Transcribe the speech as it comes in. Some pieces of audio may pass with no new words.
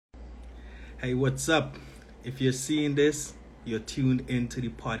Hey, what's up? If you're seeing this, you're tuned into the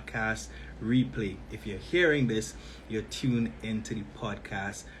podcast replay. If you're hearing this, you're tuned into the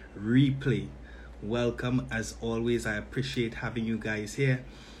podcast replay. Welcome. As always, I appreciate having you guys here.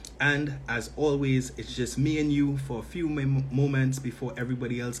 And as always, it's just me and you for a few moments before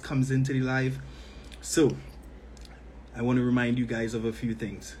everybody else comes into the live. So, I want to remind you guys of a few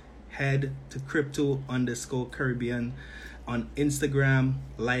things. Head to crypto_Caribbean on Instagram,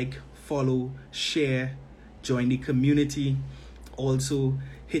 follow, share, join the community. Also,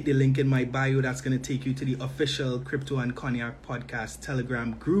 hit the link in my bio. That's going to take you to the official Crypto and Cognac podcast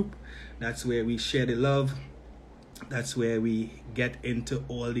Telegram group. That's where we share the love. That's where we get into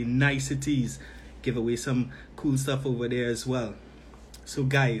all the niceties. Give away some cool stuff over there as well. So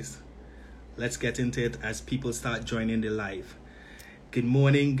guys, let's get into it as people start joining the live. Good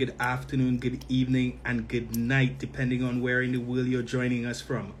morning, good afternoon, good evening, and good night, depending on where in the world you're joining us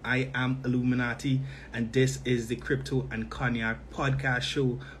from. I am Alluminati, and this is the Crypto and Cognac podcast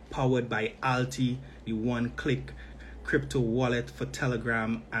show powered by Alti, the one-click crypto wallet for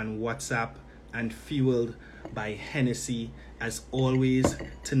Telegram and WhatsApp, and fueled by Hennessy. As always,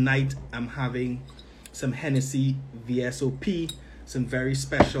 tonight I'm having some Hennessy VSOP, some very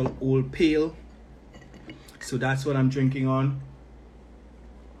special Old Pale. So that's what I'm drinking on.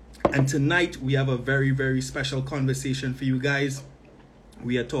 And tonight we have a very, very special conversation for you guys.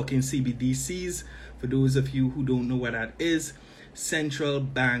 We are talking CBDCs. For those of you who don't know what that is, central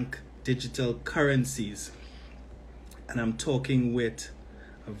bank digital currencies. And I'm talking with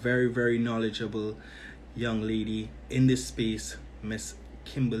a very, very knowledgeable young lady in this space, Miss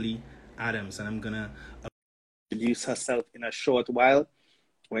Kimberly Adams. And I'm going to introduce herself in a short while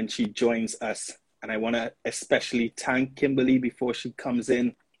when she joins us. And I want to especially thank Kimberly before she comes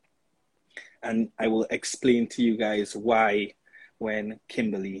in. And I will explain to you guys why when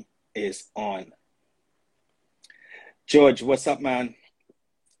Kimberly is on. George, what's up, man?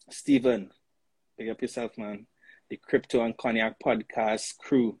 Stephen, big up yourself, man. The Crypto and Cognac podcast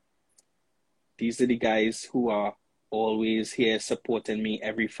crew. These are the guys who are always here supporting me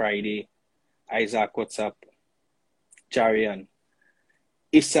every Friday. Isaac, what's up? Jarian.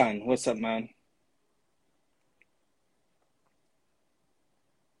 Isan, what's up, man?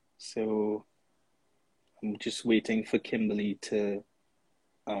 So I'm just waiting for Kimberly to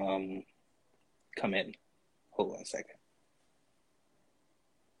come in. Hold on a second.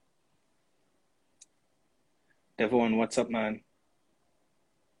 Devon, what's up, man?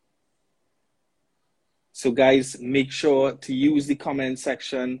 So guys, make sure to use the comment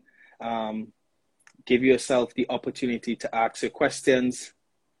section. Give yourself the opportunity to ask your questions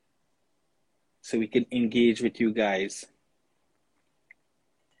so we can engage with you guys.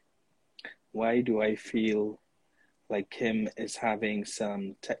 Why do I feel like Kim is having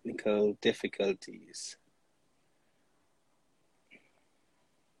some technical difficulties?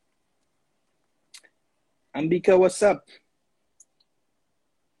 Ambika, what's up?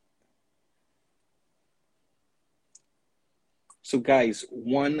 So guys,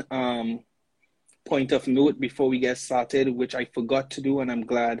 one point of note before we get started, which I forgot to do, and I'm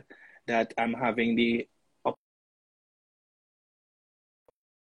glad that I'm having the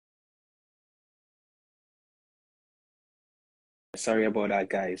sorry about that,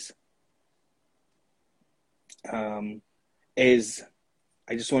 guys. Is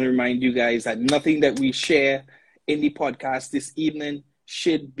I just want to remind you guys that nothing that we share in the podcast this evening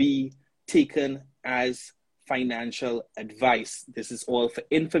should be taken as financial advice. This is all for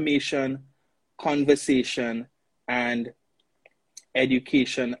information, conversation, and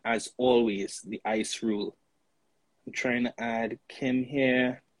education as always, the ICE rule. I'm trying to add Kim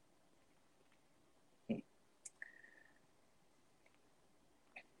here.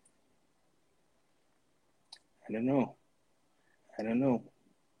 I don't know.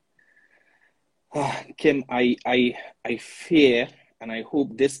 Kim, I fear, and I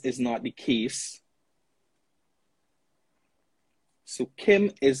hope this is not the case. So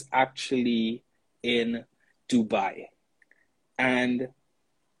Kim is actually in Dubai. And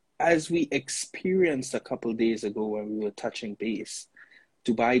as we experienced a couple days ago when we were touching base,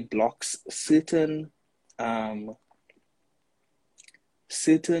 Dubai blocks certain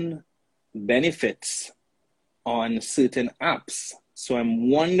benefits on certain apps. So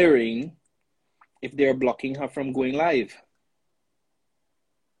I'm wondering if they're blocking her from going live.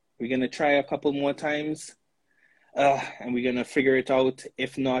 We're going to try a couple more times and we're going to figure it out.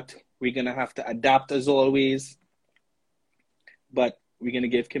 If not, we're going to have to adapt as always. But we're going to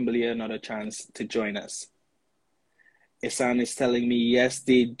give Kimberly another chance to join us. Isan is telling me, yes,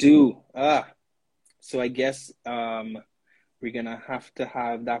 they do. So I guess we're gonna have to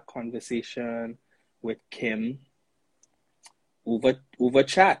have that conversation with Kim over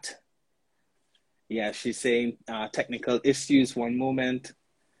chat. Yeah, she's saying technical issues. One moment.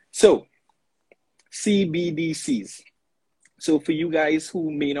 So, CBDCs. So for you guys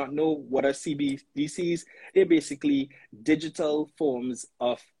who may not know what are CBDCs, they're basically digital forms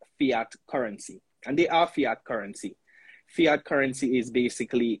of fiat currency. And they are fiat currency. Fiat currency is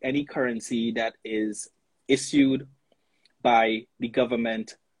basically any currency that is issued by the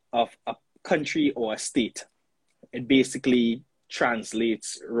government of a country or a state. It basically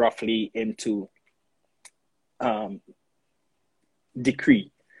translates roughly into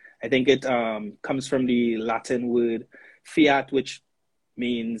decree. I think it comes from the Latin word fiat, which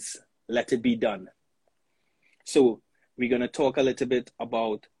means let it be done. So we're going to talk a little bit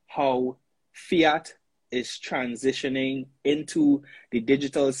about how fiat is transitioning into the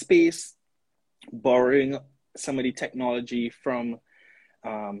digital space, borrowing some of the technology from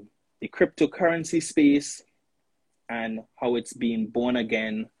the cryptocurrency space, and how it's being born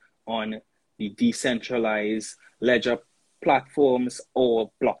again on the decentralized ledger platforms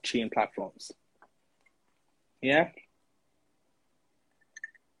or blockchain platforms. Yeah.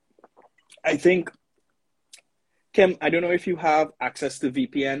 I think, Kim, I don't know if you have access to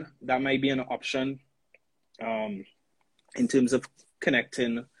VPN. That might be an option in terms of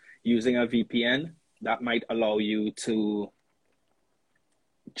connecting using a VPN. That might allow you to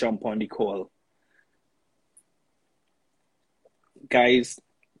jump on the call. Guys,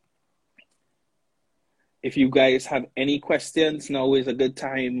 if you guys have any questions, now is a good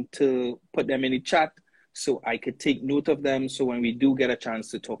time to put them in the chat so I could take note of them. So when we do get a chance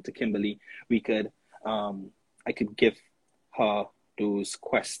to talk to Kimberly, we could, I could give her those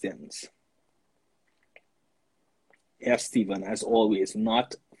questions. Yes, Stephen, as always,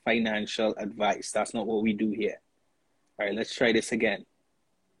 not financial advice. That's not what we do here. All right, let's try this again.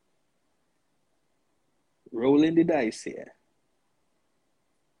 Rolling the dice here.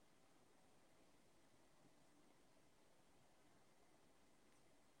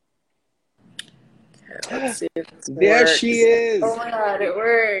 Let's see if this there works. she is. Oh my god, it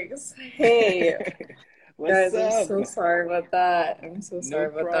works. Hey. What's Guys, up? I'm so sorry about that. I'm so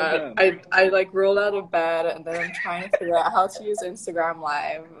sorry No about problem. that. I like rolled out of bed and then I'm trying to figure out how to use Instagram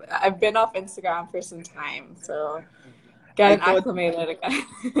Live. I've been off Instagram for some time, so getting acclimated again.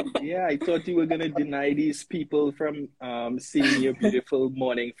 Yeah, I thought you were gonna deny these people from seeing your beautiful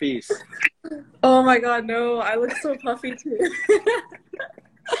morning face. Oh my god, no, I look so puffy too.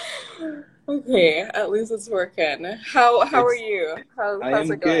 Okay, at least it's working. How are you? How's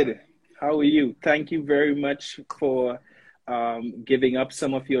it going? Good. How are you? Thank you very much for giving up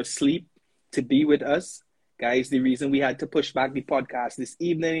some of your sleep to be with us. Guys, the reason we had to push back the podcast this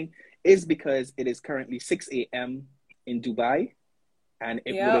evening is because it is currently 6 a.m. in Dubai, and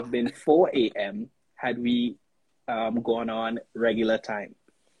it would have been 4 a.m. had we gone on regular time.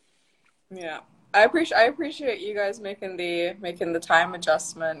 Yeah. I appreciate you guys making the time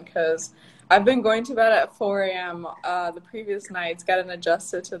adjustment, because I've been going to bed at 4 a.m. The previous nights, getting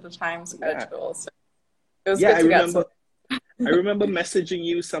adjusted to the time schedule. So it was good to get some. I remember messaging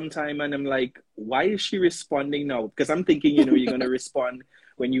you sometime, and I'm like, why is she responding now? Because I'm thinking, you're going to respond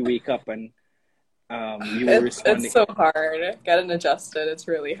when you wake up, and you were responding. It's so hard getting adjusted. It's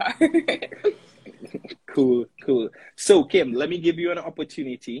really hard. Cool. So, Kim, let me give you an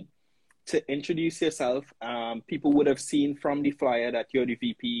opportunity to introduce yourself. People would have seen from the flyer that you're the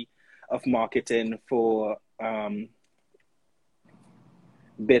VP of marketing for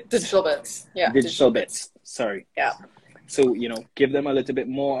Digital Bits. Yeah. Digital Bits. Sorry. Yeah. So, give them a little bit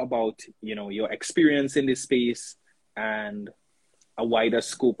more about, your experience in this space and a wider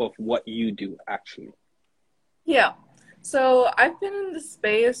scope of what you do, actually. Yeah. So I've been in the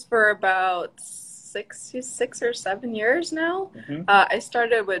space for about 6 or 7 years now. Mm-hmm. I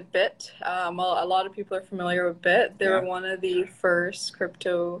started with Bit. A lot of people are familiar with Bit. They were one of the first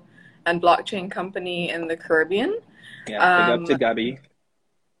crypto and blockchain company in the Caribbean. Yeah, big up to Gabby.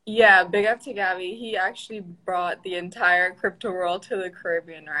 Yeah, big up to Gabby. He actually brought the entire crypto world to the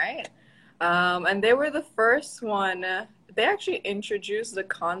Caribbean, right? And they were the first one. They actually introduced the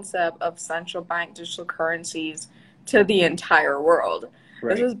concept of central bank digital currencies to the entire world.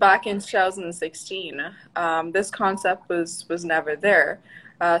 Right. This was back in 2016. This concept was never there.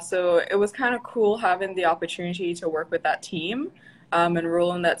 So it was kind of cool having the opportunity to work with that team and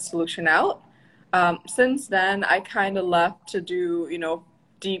rolling that solution out. Since then, I kind of left to do,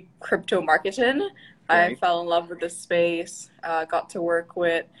 deep crypto marketing. Right. I fell in love with the space, got to work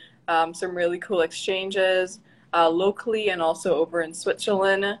with some really cool exchanges locally and also over in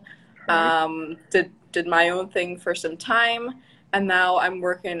Switzerland. Right. Did did my own thing for some time, and now I'm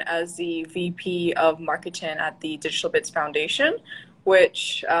working as the VP of marketing at the Digital Bits Foundation,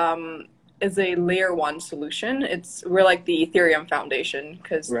 which is a layer one solution. We're like the Ethereum Foundation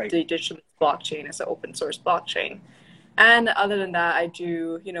because Right. the digital blockchain is an open source blockchain. And other than that, I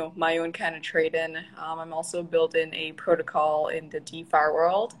do, my own kind of trading. I'm also building a protocol in the DeFi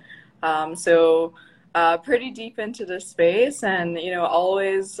world. So pretty deep into the space, and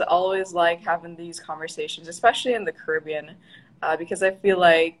always like having these conversations, especially in the Caribbean, because I feel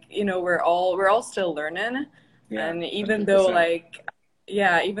like we're all still learning, Yeah. and even though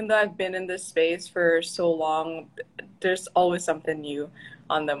 100%. even though I've been in this space for so long, there's always something new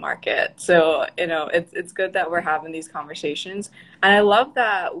on the market. So, it's good that we're having these conversations. And I love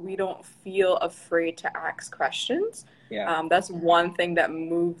that we don't feel afraid to ask questions. Yeah. That's one thing that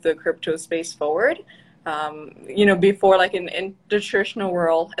moved the crypto space forward. Before, like in the traditional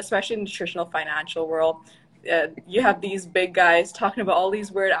world, especially in the traditional financial world, you have these big guys talking about all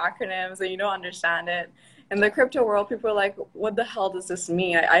these weird acronyms and you don't understand it. In the crypto world, people are like, what the hell does this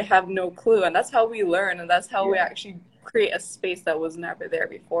mean? I have no clue. And that's how we learn. And that's how we Yeah. actually create a space that was never there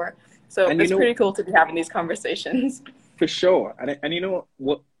before. So And it's pretty cool to be having these conversations. for sure. And you know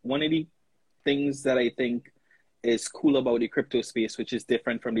what? One of the things that I think is cool about the crypto space, which is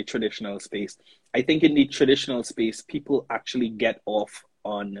different from the traditional space. I think in the traditional space, people actually get off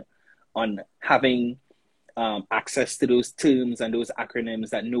on having access to those terms and those acronyms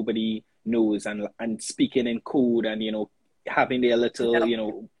that nobody knows, and speaking in code, and having their little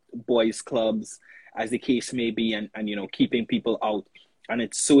Yep. boys clubs, as the case may be, and keeping people out. And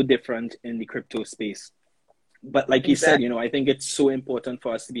it's so different in the crypto space. But like you said, Exactly. I think it's so important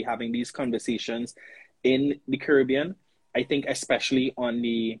for us to be having these conversations in the Caribbean. I think especially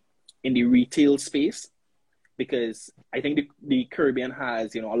in the retail space, because I think the Caribbean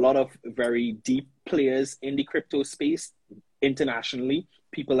has, a lot of very deep players in the crypto space internationally,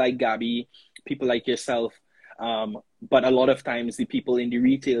 people like Gabby, people like yourself. But a lot of times the people in the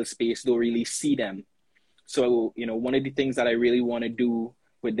retail space don't really see them. So, one of the things that I really want to do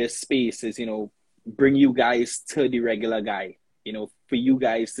with this space is, bring you guys to the regular guy, for you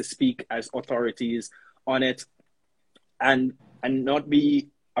guys to speak as authorities on it, and not be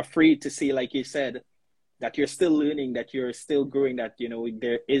afraid to say, like you said, that you're still learning, that you're still growing, that,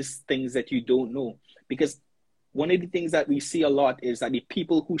 there is things that you don't know. Because one of the things that we see a lot is that the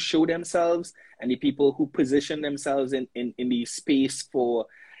people who show themselves and the people who position themselves in the space for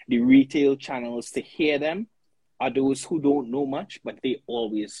the retail channels to hear them are those who don't know much, but they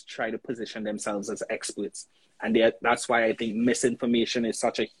always try to position themselves as experts. And that's why I think misinformation is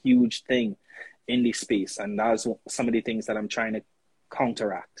such a huge thing in this space. And that's some of the things that I'm trying to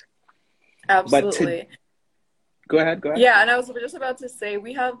counteract. But Absolutely. go ahead. Yeah, and I was just about to say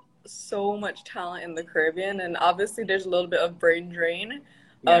we have so much talent in the Caribbean, and obviously there's a little bit of brain drain of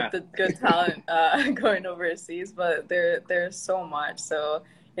Yeah. the good talent going overseas, but there's so much. So,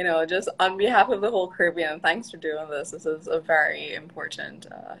 just on behalf of the whole Caribbean, thanks for doing this. This is a very important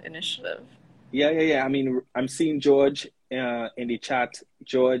initiative. Yeah. I mean, I'm seeing George in the chat.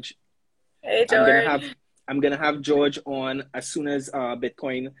 George, Hey, I'm gonna have George. I'm gonna have George on as soon as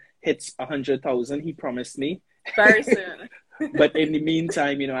Bitcoin hits 100,000. He promised me. Very soon. But in the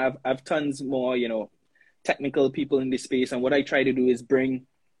meantime, I've tons more, technical people in this space, and what I try to do is bring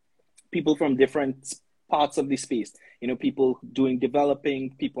people from different parts of the space. People doing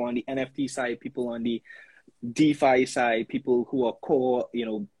developing, people on the NFT side, people on the DeFi side, people who are core,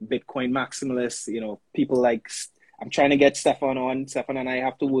 Bitcoin maximalists, people like, I'm trying to get Stefan on. Stefan and I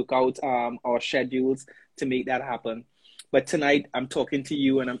have to work out our schedules to make that happen. But tonight I'm talking to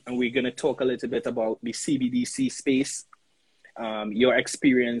you, and we're going to talk a little bit about the CBDC space. Your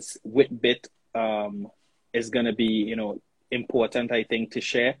experience with Bit is going to be, important, I think, to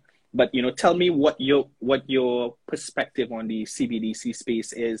share. But tell me what your perspective on the CBDC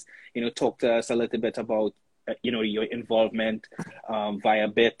space is. Talk to us a little bit about your involvement via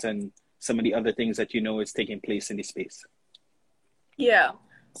Bit and some of the other things that is taking place in the space. Yeah.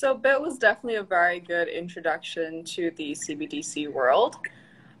 So Bit was definitely a very good introduction to the CBDC world.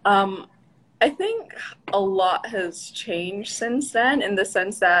 I think a lot has changed since then, in the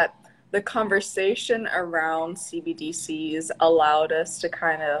sense that the conversation around CBDCs allowed us to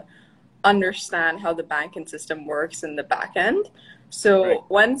kind of understand how the banking system works in the back end. So Right.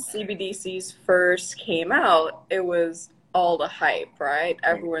 when CBDCs first came out, it was all the hype, right? Right.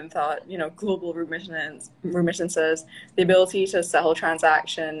 Everyone thought, global remittances, the ability to settle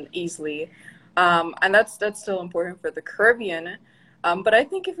transaction easily. And that's still important for the Caribbean. But I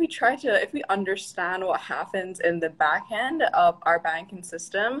think if we understand what happens in the back end of our banking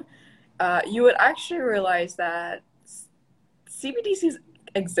system, you would actually realize that CBDCs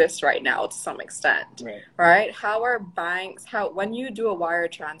exist right now to some extent, right? How are banks, when you do a wire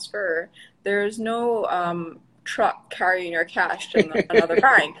transfer, there's no truck carrying your cash to another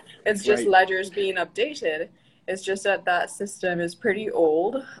bank. It's just ledgers being updated. It's just that that system is pretty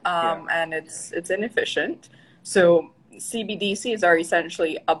old, and it's inefficient. So CBDCs are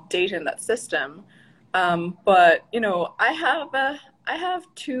essentially updating that system. But you know, I have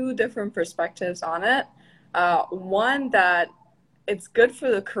two different perspectives on it. One that it's good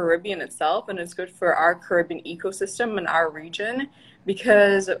for the Caribbean itself, and it's good for our Caribbean ecosystem and our region,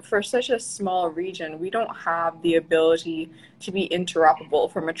 because for such a small region, we don't have the ability to be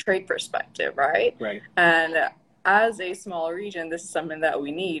interoperable from a trade perspective, right? Right. And as a small region, this is something that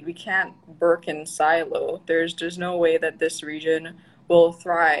we need. We can't work in silo. There's no way that this region will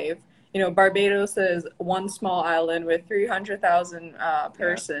thrive. You know, Barbados is one small island with 300,000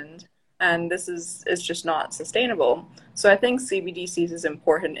 persons, and this is just not sustainable. So I think CBDCs is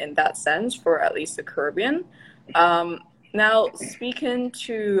important in that sense for at least the Caribbean. Now, speaking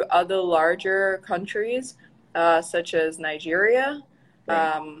to other larger countries, such as Nigeria,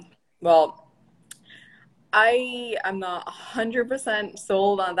 well, I am not 100%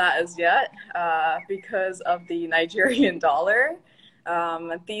 sold on that as yet, because of the Nigerian dollar.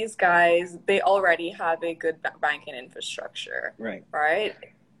 These guys, they already have a good banking infrastructure, right?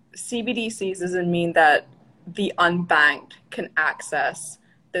 CBDCs doesn't mean that the unbanked can access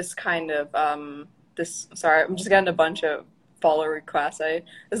this kind of sorry, I'm just getting a bunch of follow requests. This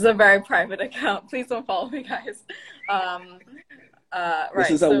is a very private account. Please don't follow me, guys. This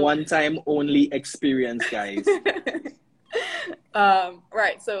is a one-time only experience, guys.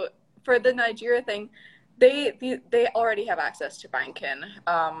 Right. So for the Nigeria thing, they already have access to banking.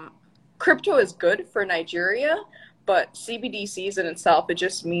 Crypto is good for Nigeria, but CBDCs in itself, it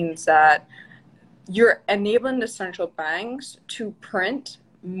just means that you're enabling the central banks to print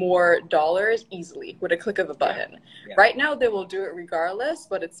more dollars easily with a click of a button. Right now, they will do it regardless,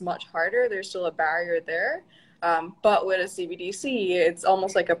 but it's much harder. There's still a barrier there. But with a CBDC, it's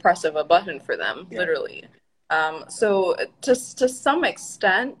almost like a press of a button for them, literally. So to some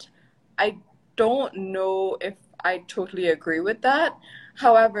extent, I don't know if I totally agree with that.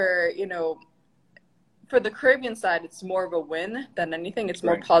 However, you know, for the Caribbean side, it's more of a win than anything. It's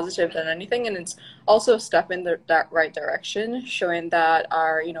more positive than anything, and it's also a step in that right direction, showing that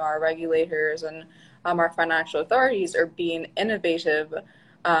our regulators and our financial authorities are being innovative.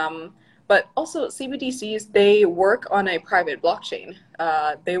 But also CBDCs, they work on a private blockchain.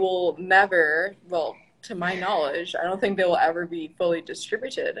 They will never, well, to my knowledge, I don't think they will ever be fully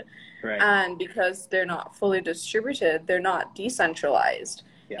distributed. And because they're not fully distributed, they're not decentralized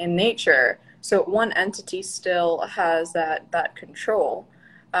in nature. So one entity still has that control.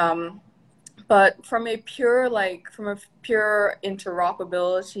 But from a pure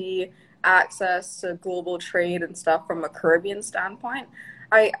interoperability, access to global trade and stuff from a Caribbean standpoint,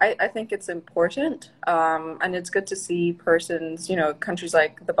 I think it's important. And it's good to see countries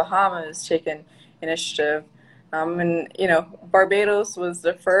like the Bahamas taking initiative. And Barbados was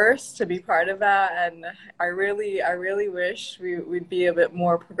the first to be part of that, and I really wish we'd be a bit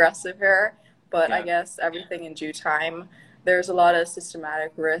more progressive here. But I guess everything in due time. There's a lot of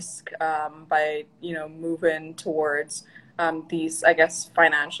systematic risk by moving towards these, I guess,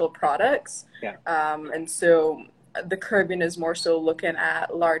 financial products. And so the Caribbean is more so looking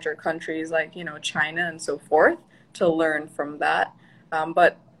at larger countries like China and so forth to learn from that.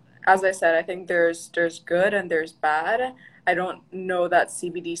 But as I said, I think there's good and there's bad. I don't know that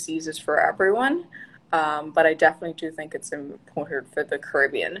CBDCs is for everyone. But I definitely do think it's important for the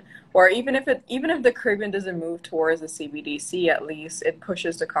Caribbean. Or even if the Caribbean doesn't move towards the CBDC, at least it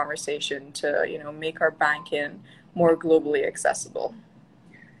pushes the conversation to make our banking more globally accessible.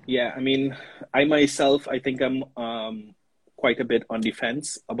 Yeah, I mean, I myself, I think I'm quite a bit on the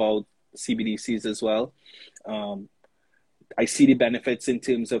fence about CBDCs as well. I see the benefits in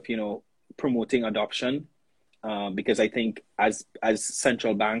terms of promoting adoption. Because I think as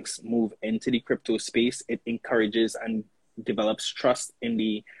central banks move into the crypto space, it encourages and develops trust in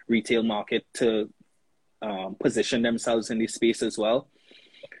the retail market to position themselves in this space as well.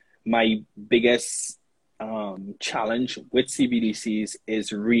 My biggest challenge with CBDCs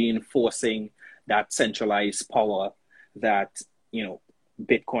is reinforcing that centralized power that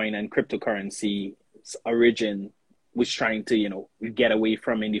Bitcoin and cryptocurrency's origin was trying to get away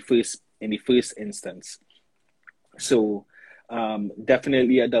from in the first instance. So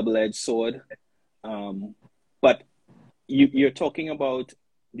definitely a double-edged sword. But you're talking about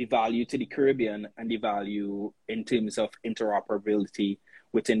the value to the Caribbean and the value in terms of interoperability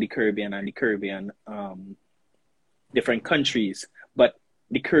within the Caribbean and the Caribbean different countries. But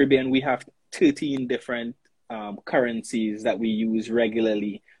the Caribbean, we have 13 different currencies that we use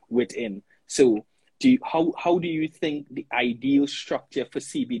regularly within. So how do you think the ideal structure for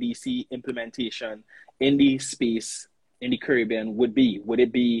CBDC implementation in the space in the Caribbean would be? Would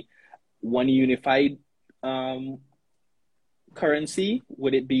it be one unified currency?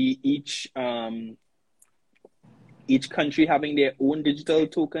 Would it be each country having their own digital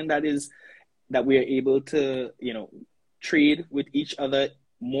token that we are able to, trade with each other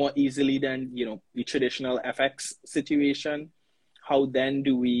more easily than, the traditional FX situation? How then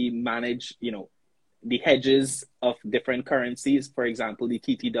do we manage, the hedges of different currencies? For example, the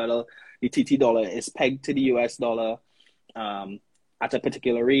TT dollar is pegged to the US dollar at a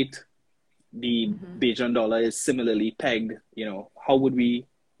particular rate. The Bajan dollar is similarly pegged. How would we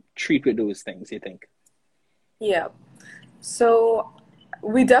treat with those things, you think? Yeah. So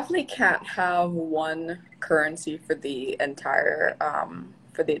we definitely can't have one currency for the entire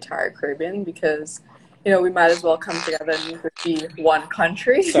Caribbean, because we might as well come together and be one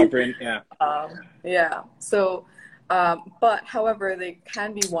country. Sovereign, yeah. Yeah. So, but however, there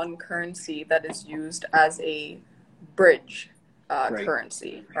can be one currency that is used as a bridge Right.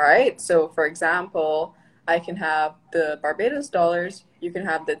 currency, right? So, for example, I can have the Barbados dollars, you can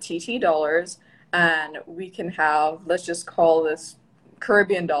have the TT dollars, and we can have, let's just call this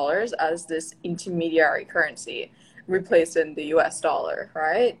Caribbean dollars as this intermediary currency, replacing the US dollar,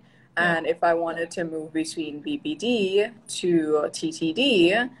 right? Yeah. And if I wanted to move between BBD to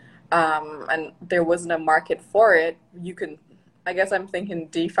TTD, and there wasn't a market for it, I guess I'm thinking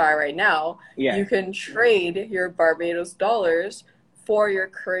DeFi right now. Yeah. You can trade your Barbados dollars for your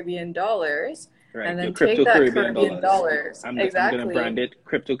Caribbean dollars, Right. and then Your take crypto that Caribbean dollars. I'm Exactly. going to brand it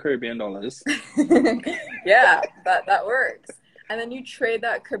crypto Caribbean dollars. Yeah, that works. And then you trade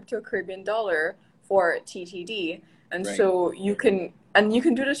that crypto Caribbean dollar for TTD, and Right. so you can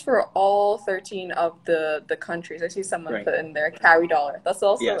do this for all 13 of the countries. I see someone Right. put in there Carry Dollar. That's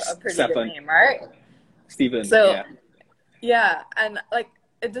also Yes, a pretty Stefan. good name, right? Stephen, So yeah. yeah, and like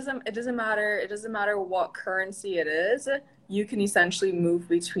it doesn't matter what currency it is. You can essentially move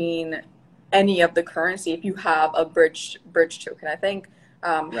between any of the currency if you have a bridge token. I think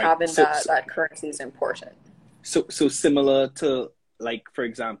Right. having So that currency is important. similar to, like, for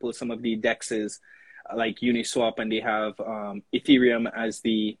example, some of the dexes like Uniswap, and they have Ethereum as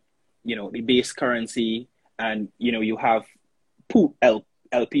the the base currency, and you have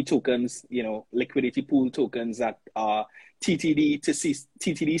LP tokens, liquidity pool tokens that are TTD to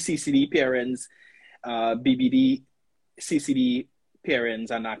TTD CCD pairings, BBD CCD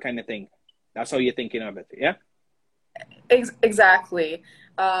pairings, and that kind of thing. That's how you're thinking of it, yeah? Exactly.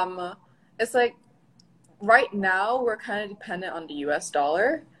 It's like right now we're kind of dependent on the US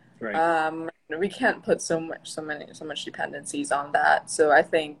dollar. Right. We can't put so much dependencies on that. So I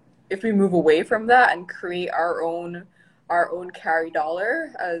think if we move away from that and create our own carry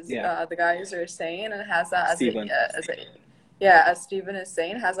dollar, as Yeah. the guys are saying, and has that Stephen. as Stephen is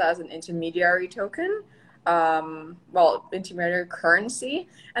saying, has that as an intermediary token, intermediary currency.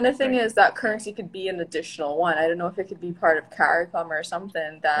 And the thing Right. is that currency could be an additional one. I don't know if it could be part of CARICOM or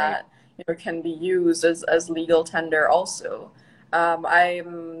something that can be used as legal tender also.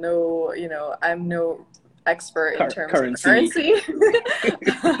 I'm no expert in terms of currency.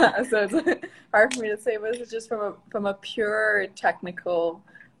 So it's hard for me to say, but it's just from a pure technical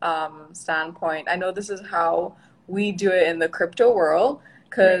standpoint. I know this is how we do it in the crypto world,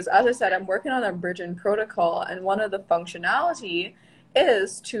 because as I said, I'm working on a bridging protocol, and one of the functionality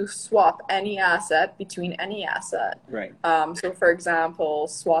is to swap any asset between any asset. Right. So for example,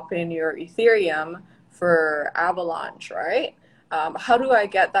 swapping your Ethereum for Avalanche, right? How do I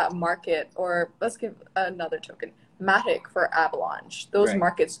get that market? Or let's give another token, Matic for Avalanche. Those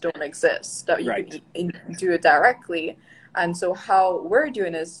markets don't exist. That you can do it directly. And so how we're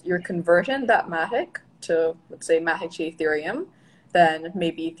doing is you're converting that Matic to, let's say, Matic to Ethereum, then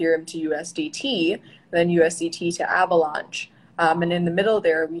maybe Ethereum to USDT, then USDT to Avalanche. And in the middle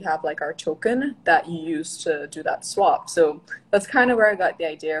there, we have like our token that you use to do that swap. So that's kind of where I got the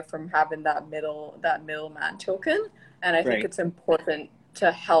idea from having that middleman token. And I think it's important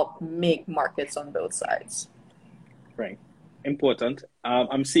to help make markets on both sides. Right. Important.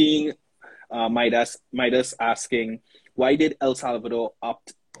 I'm seeing Midas asking, why did El Salvador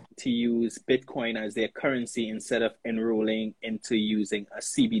opt to use Bitcoin as their currency instead of enrolling into using a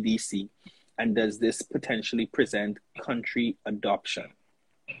CBDC? And does this potentially present country adoption?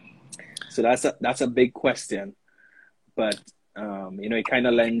 So that's a big question, but it kind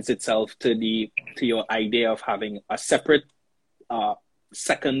of lends itself to your idea of having a separate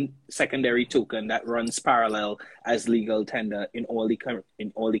secondary token that runs parallel as legal tender in all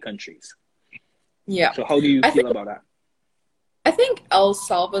the countries. Yeah. So how do you feel about that? I think El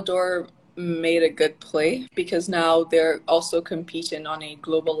Salvador made a good play because now they're also competing on a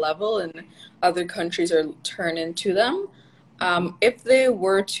global level and other countries are turning to them. If they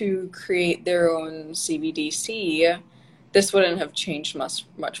were to create their own CBDC, this wouldn't have changed much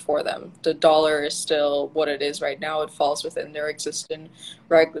for them. The dollar is still what it is right now. It falls within their existing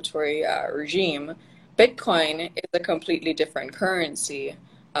regulatory regime. Bitcoin is a completely different currency.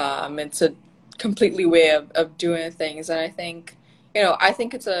 It's a completely way of doing things, and I think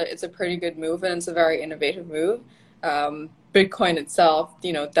it's a pretty good move, and it's a very innovative move. Bitcoin itself,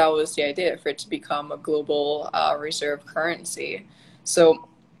 that was the idea for it to become a global reserve currency. So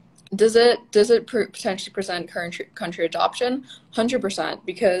does it potentially present country adoption? 100%,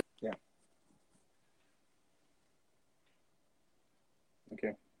 because Yeah.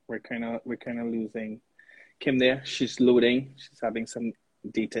 Okay. We're kind of losing Kim there. She's loading. She's having some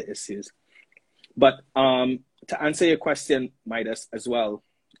data issues. But to answer your question, Midas, as well,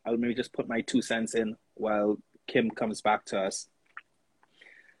 I'll maybe just put my 2 cents in while Kim comes back to us.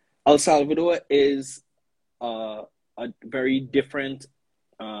 El Salvador is a very different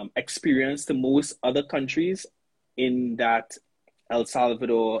experience to most other countries in that El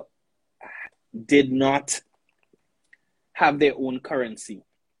Salvador did not have their own currency.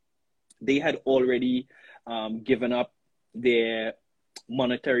 They had already given up their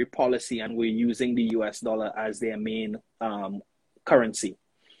monetary policy and were using the US dollar as their main currency.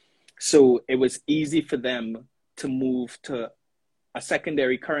 So it was easy for them to move to a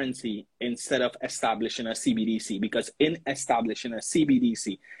secondary currency instead of establishing a CBDC, because in establishing a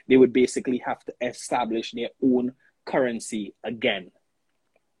CBDC, they would basically have to establish their own currency again.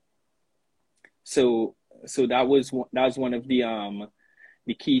 So that was one of the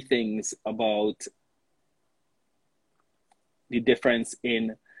key things about the difference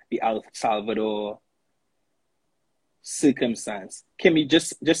in the El Salvador circumstance. Kimmy,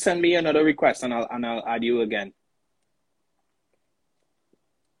 just send me another request and I'll add you again.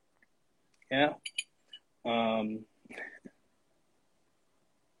 Yeah. Let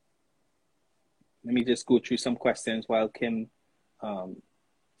me just go through some questions while Kim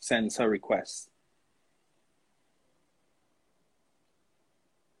sends her request.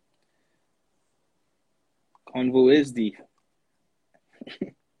 Convo is deep.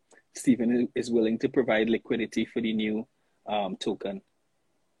 Stephen is willing to provide liquidity for the new token,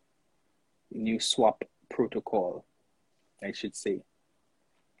 the new swap protocol, I should say.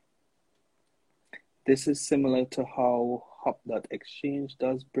 This is similar to how Hop.exchange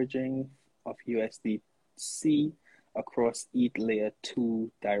does bridging of USDC across ETH layer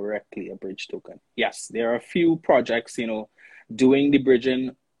 2 directly, a bridge token. Yes, there are a few projects, doing the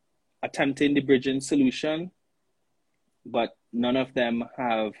bridging, attempting the bridging solution, but none of them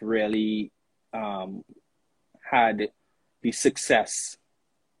have really had the success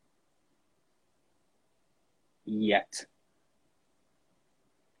yet.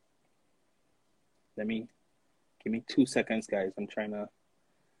 Give me 2 seconds, guys. I'm trying to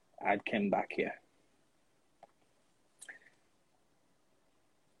add Kim back here.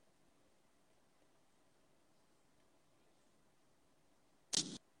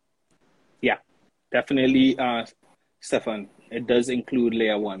 Yeah, definitely, Stefan. It does include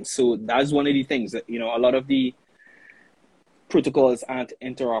layer 1. So that's one of the things that, a lot of the protocols aren't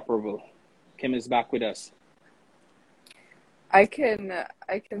interoperable. Kim is back with us. I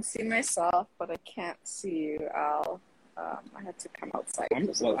can see myself, but I can't see you, Al. I had to come outside.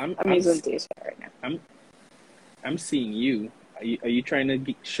 I'm using data right now. I'm seeing you. Are you trying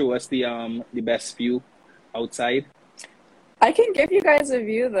to show us the best view outside? I can give you guys a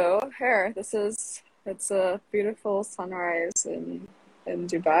view though. Here, it's a beautiful sunrise in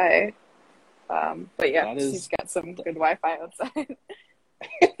Dubai. But yeah, she's got some good Wi-Fi outside.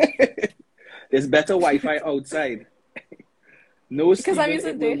 There's better Wi-Fi outside. No, because Steven, I'm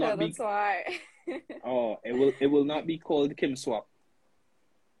using data. That's why. Oh, it will not be called Kim Swap.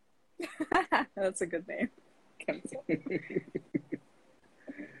 That's a good name. Kim Swap.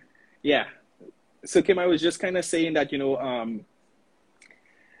 Yeah. So Kim, I was just kind of saying that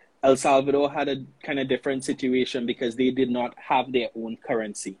El Salvador had a kind of different situation because they did not have their own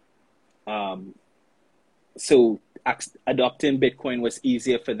currency. So adopting Bitcoin was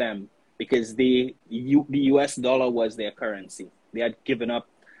easier for them because the US dollar was their currency. They had given up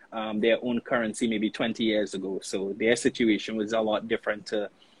their own currency maybe 20 years ago. So their situation was a lot different to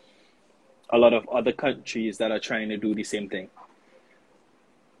a lot of other countries that are trying to do the same thing.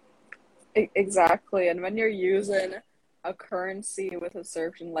 Exactly. And when you're using a currency with a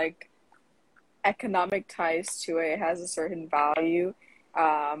certain like economic ties to it, it has a certain value,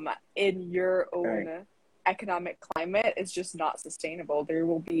 in your Right. own economic climate, is just not sustainable. There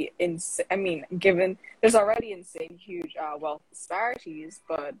will be I mean, given there's already insane huge wealth disparities,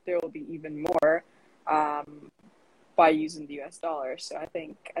 but there will be even more um, by using the US dollar. So I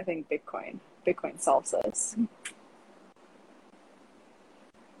think Bitcoin solves this.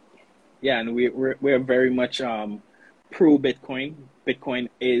 Yeah, and we're very much pro Bitcoin. Bitcoin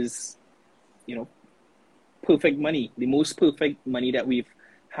is, you know, perfect money, the most perfect money that we've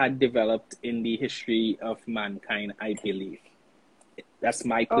had developed in the history of mankind, I believe. That's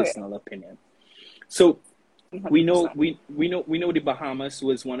my Oh yeah, personal opinion. So we know 100%. we know the Bahamas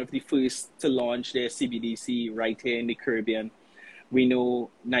was one of the first to launch their CBDC right here in the Caribbean. We know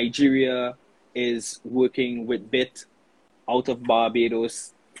Nigeria is working with Bit out of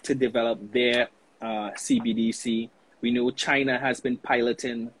Barbados to develop their CBDC. We know China has been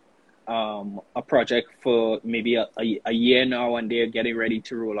piloting a project for maybe a year now, and they're getting ready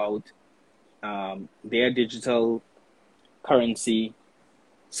to roll out their digital currency.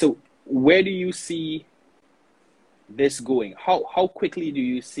 So, where do you see this going? How quickly do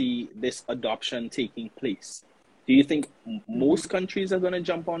you see this adoption taking place? Do you think Mhm. most countries are going to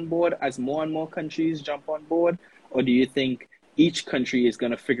jump on board as more and more countries jump on board, or do you think each country is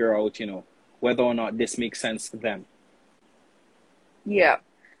going to figure out, whether or not this makes sense for them? Yeah,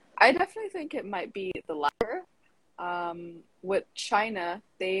 I definitely think it might be the latter. With China,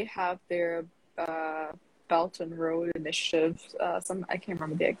 they have their uh, Belt and Road Initiative. I can't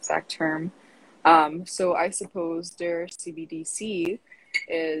remember the exact term. So I suppose their CBDC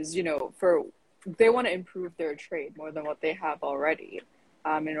is, for they want to improve their trade more than what they have already.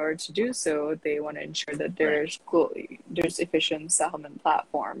 In order to do so, they want to ensure that Right. there's efficient settlement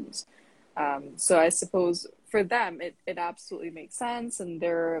platforms. So I suppose for them, it absolutely makes sense, and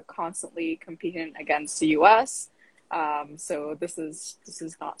they're constantly competing against the US. So this is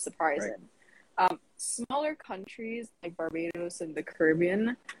not Right. surprising. Smaller countries like Barbados and the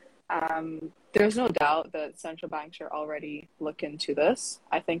Caribbean, there's no doubt that central banks are already looking into this.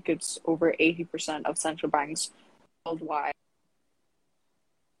 I think it's over 80% of central banks worldwide.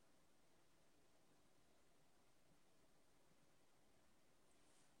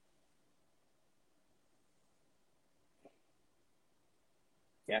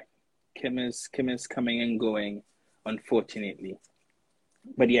 Yeah. Kim is coming and going, unfortunately.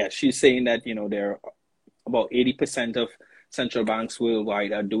 But yeah, she's saying that, there are about 80% of central banks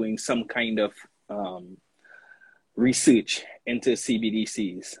worldwide are doing some kind of um, research into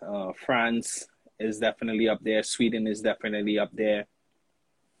CBDCs. France is definitely up there. Sweden is definitely up there.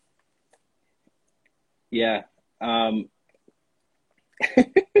 Yeah. Um,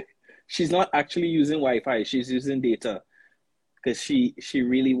 she's not actually using Wi-Fi. She's using data because she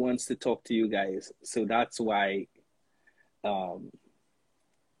really wants to talk to you guys. So that's why um,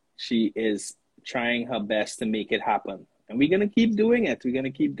 she is trying her best to make it happen. And we're gonna keep doing it. We're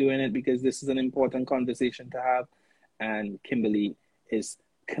gonna keep doing it because this is an important conversation to have, and Kimberly is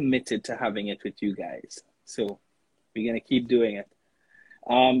committed to having it with you guys. So we're gonna keep doing it.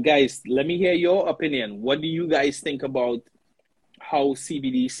 Guys, let me hear your opinion. What do you guys think about how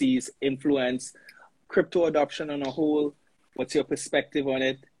CBDCs influence crypto adoption on a whole? What's your perspective on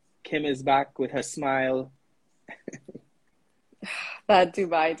it? Kim is back with her smile. That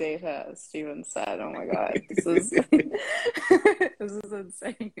Dubai data, as Steven said. Oh my God, this is this is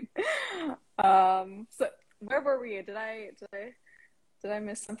insane. So where were we? Did I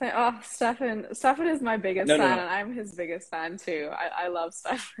miss something? Oh, Stefan is my biggest No, no, fan, no. and I'm his biggest fan too. I love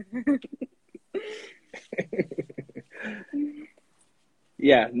Stefan.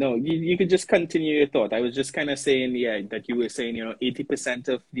 Yeah, no, you could just continue your thought. I was just kind of saying, yeah, that you were saying, 80%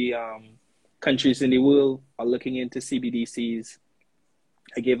 of the countries in the world are looking into CBDCs.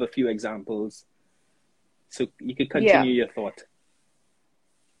 I gave a few examples. So you could Yeah, continue your thought.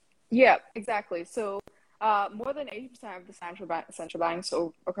 yeah, exactly. So, more than 80% of the central banks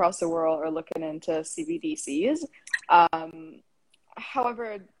across the world are looking into CBDCs. Um,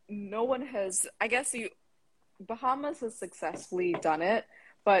 However, no one has, I guess Bahamas has successfully done it,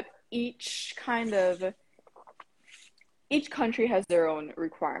 but each country has their own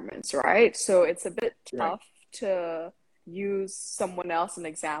requirements, right? So it's a bit Right. tough to use someone else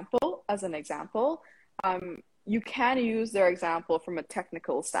as an example. You can use their example from a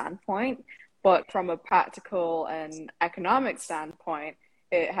technical standpoint, but from a practical and economic standpoint,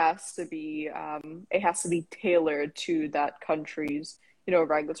 it has to be tailored to that country's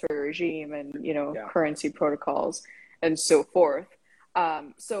regulatory regime and Yeah. currency protocols and so forth.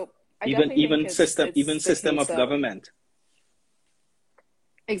 So I Even definitely think even it's system even it's the system case of of government.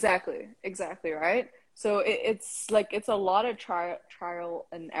 Exactly, right? So it's like it's a lot of trial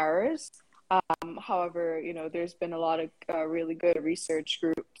and errors. However, there's been a lot of really good research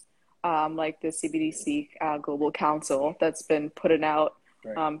groups, like the CBDC Global Council, that's been putting out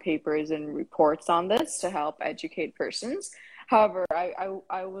Right. papers and reports on this to help educate persons. However, I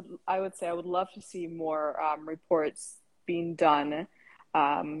would say I would love to see more reports being done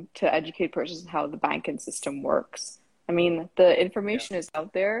to educate persons on how the banking system works. I mean, the Yeah. information is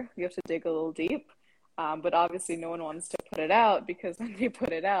out there. You have to dig a little deep, but obviously, no one wants to put it out because when they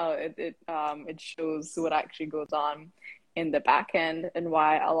put it out, it shows what actually goes on in the back end and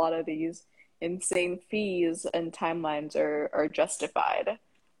why a lot of these insane fees and timelines are justified.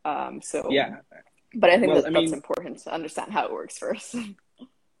 So, Yeah. but I think Well, I that that's mean, important to understand how it works first.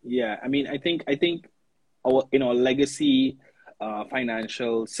 yeah. I mean, I think our legacy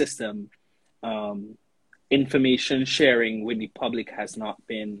financial system, um, information sharing with the public has not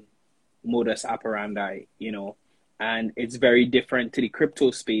been modus operandi, and it's very different to the crypto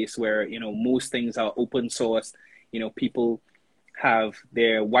space where, most things are open source. People have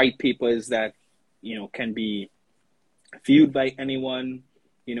their white papers that, can be viewed by anyone.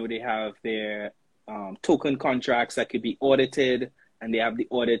 They have their token contracts that could be audited, and they have the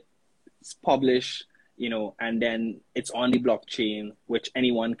audits published, and then it's on the blockchain, which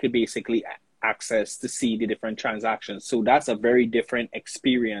anyone could basically access to see the different transactions. So that's a very different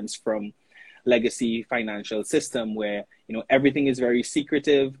experience from legacy financial system where, everything is very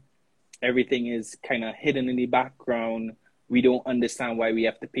secretive, everything is kind of hidden in the background. We don't understand why we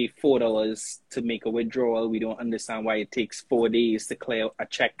have to pay $4 to make a withdrawal. We don't understand why it takes 4 days to clear a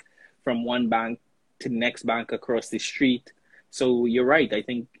check from one bank to the next bank across the street. So you're right. I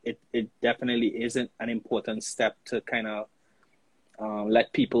think it definitely isn't an important step to kind of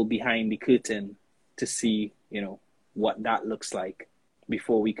let people behind the curtain to see, what that looks like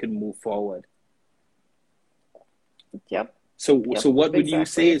before we can move forward. Yep, So yep, what would you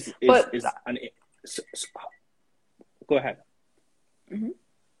say exactly. But is an go ahead. mhm.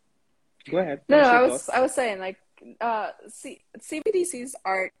 Go ahead. No, no, Finish your I was thoughts. saying like CBDCs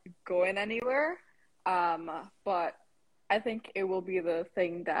aren't going anywhere, but I think it will be the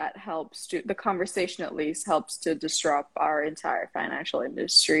thing that helps to the conversation at least helps to disrupt our entire financial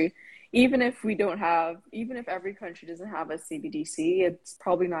industry. Even if every country doesn't have a CBDC, it's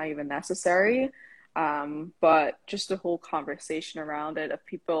probably not even necessary. But just the whole conversation around it of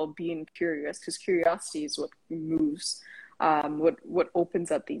people being curious, because curiosity is what moves what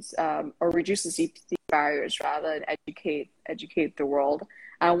opens up these or reduces these barriers rather and educate the world.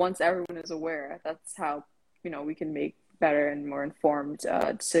 And once everyone is aware, that's how we can make better and more informed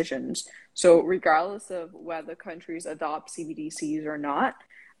decisions. So regardless of whether countries adopt CBDCs or not,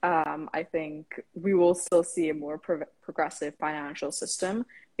 I think we will still see a more progressive financial system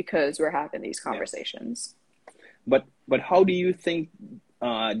because we're having these Yeah. conversations. But how do you think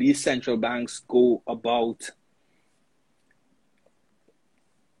these central banks go about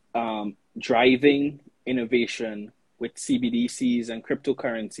driving innovation with CBDCs and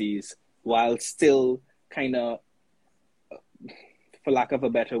cryptocurrencies while still kind of, for lack of a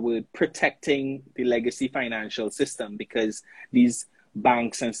better word, protecting the legacy financial system? Because these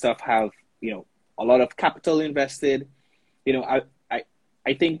banks and stuff have, a lot of capital invested. You know, I, I,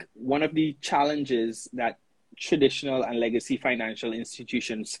 I think one of the challenges that traditional and legacy financial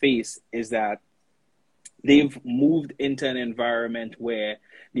institutions face is that they've moved into an environment where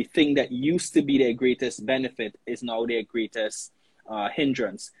the thing that used to be their greatest benefit is now their greatest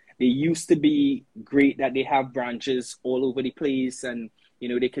hindrance. They used to be great that they have branches all over the place, and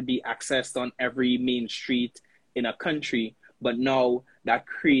they could be accessed on every main street in a country. But now that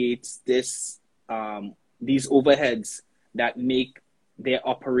creates these overheads that make their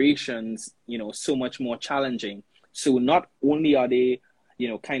operations so much more challenging. So not only are they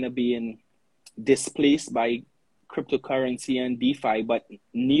kind of being displaced by cryptocurrency and DeFi, but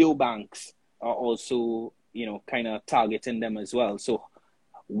neobanks are also, kind of targeting them as well. So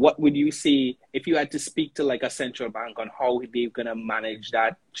what would you say if you had to speak to like a central bank on how they're gonna manage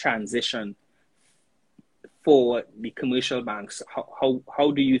that transition for the commercial banks?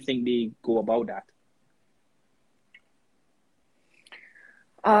 How do you think they go about that?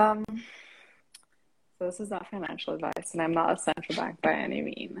 Um, so this is not financial advice, and I'm not a central bank by any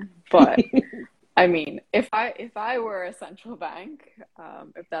mean. But I mean, if I were a central bank,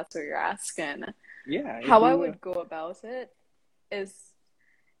 if that's what you're asking, Yeah, if how I you were. would go about it is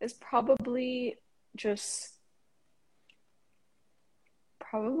is just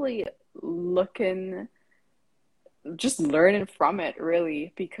probably looking, just learning from it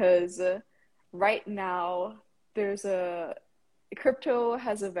really, because right now there's a crypto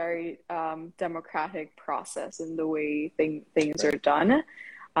has a very democratic process in the way things are Right. done.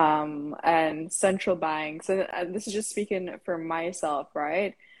 And central banks, and this is just speaking for myself,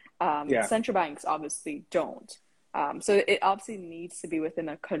 right? Yeah. Central banks obviously don't. So it obviously needs to be within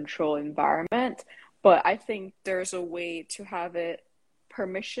a controlled environment, but I think there's a way to have it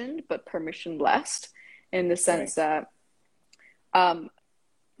permissioned, but permissionless in the Right. sense that um,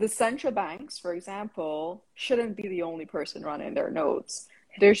 the central banks, for example, shouldn't be the only person running their nodes.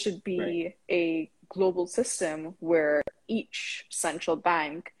 There should Right. be a global system where each central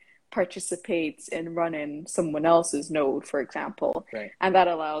bank participates in running someone else's node, for example, Right. and that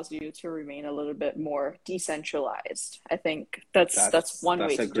allows you to remain a little bit more decentralized. I think that's one way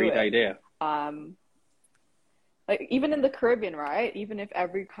That's a to do great it. idea. Um, like even in the Caribbean, right? Even if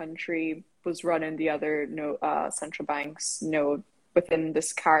every country was running the other no central banks node within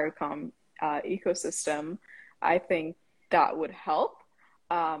this CARICOM ecosystem, I think that would help.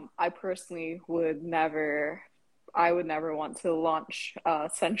 I personally I would never want to launch a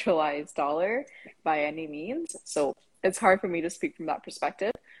centralized dollar by any means. So it's hard for me to speak from that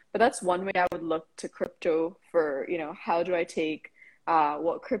perspective. But that's one way I would look to crypto for, how do I take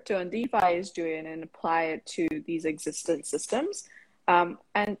what crypto and DeFi is doing and apply it to these existing systems.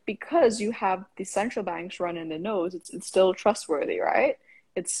 And because you have the central banks running the nodes, it's still trustworthy, right?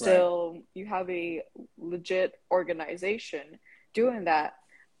 It's Right. still, you have a legit organization doing that.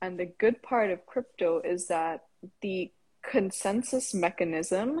 And the good part of crypto is that the consensus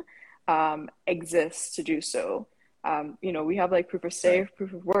mechanism exists to do so. We have like proof of Right. stake,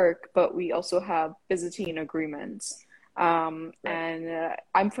 proof of work, but we also have Byzantine agreements. Right.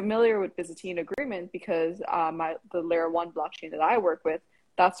 I'm familiar with Byzantine agreement because the layer one blockchain that I work with,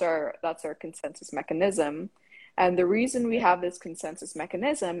 that's our consensus mechanism. And the reason we Right. have this consensus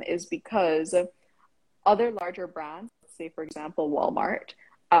mechanism is because other larger brands, let's say for example Walmart,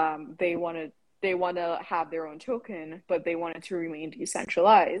 they want to have their own token, but they want it to remain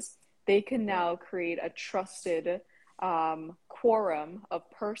decentralized. They can Right. now create a trusted quorum of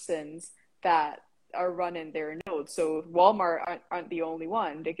persons that are running their nodes. So Walmart aren't the only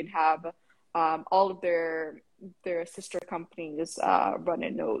one. They can have all of their sister companies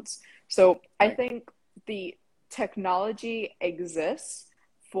running nodes. So I Right. think the technology exists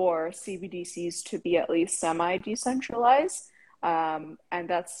for CBDCs to be at least semi-decentralized. And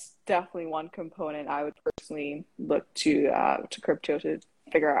that's definitely one component I would personally look to crypto to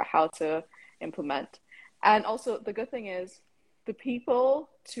figure out how to implement. And also, the good thing is the people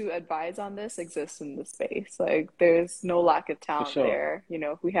to advise on this exist in the space. Like, there's no lack of For talent sure.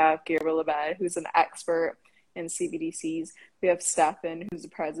 there. We have Gabriel Abad, who's an expert in CBDCs. We have Stefan, who's the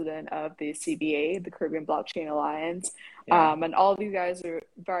president of the CBA, the Caribbean Blockchain Alliance. Yeah. And all of you guys are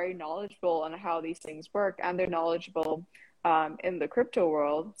very knowledgeable on how these things work, and they're knowledgeable in the crypto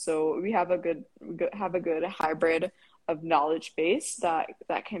world. So we have a good hybrid of knowledge base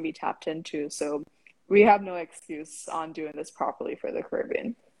that can be tapped into. So we have no excuse on doing this properly for the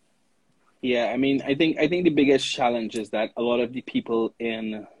Caribbean. Yeah. I mean, I think the biggest challenge is that a lot of the people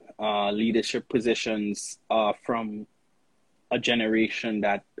in leadership positions are from a generation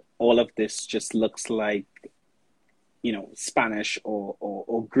that all of this just looks like, Spanish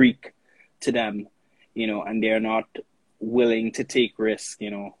or Greek to them, and they're not willing to take risk.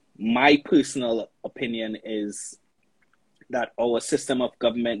 My personal opinion is that our system of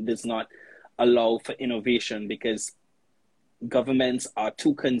government does not allow for innovation because governments are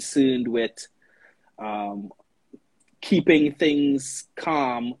too concerned with um, keeping things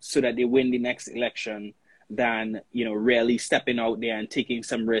calm so that they win the next election than really stepping out there and taking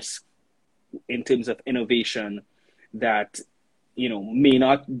some risk in terms of innovation that may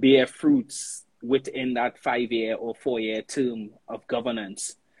not bear fruits within that 5 year or 4 year term of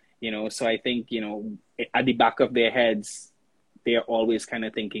governance. So I think at the back of their heads they're always kind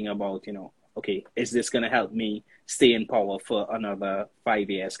of thinking about okay, is this going to help me stay in power for another 5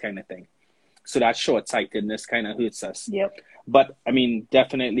 years kind of thing. So that short-sightedness kind of hurts us. Yep. But I mean,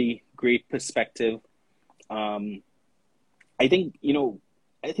 definitely great perspective. um I think,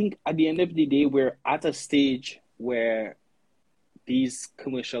 at the end of the day, we're at a stage where these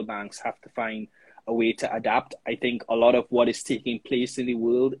commercial banks have to find a way to adapt. I think a lot of what is taking place in the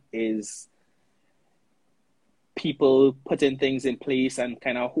world is people putting things in place and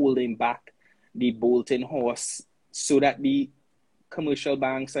kind of holding back the bolting horse so that the commercial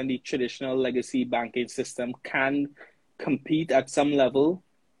banks and the traditional legacy banking system can compete at some level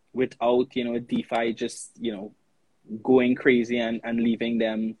without, DeFi just, going crazy and leaving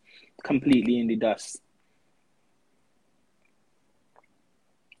them completely in the dust.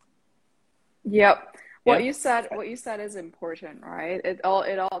 Yep. What Yeah. you said is important, right? All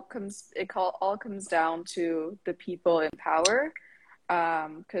comes down to the people in power,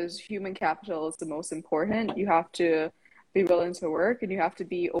 because human capital is the most important. You have to be willing to work and you have to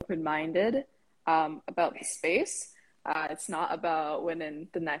be open-minded about the space. It's not about winning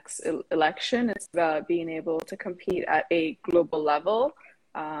the next election. It's about being able to compete at a global level.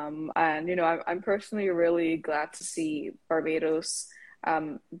 And I'm personally really glad to see Barbados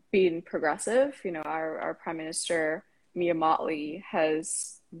being progressive. Our Prime Minister Mia Mottley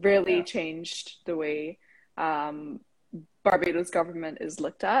has really Yeah. changed the way um, Barbados government is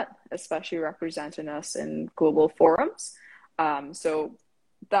looked at, especially representing us in global forums. So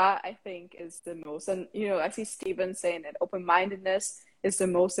that I think is the most, and I see Stephen saying that open-mindedness is the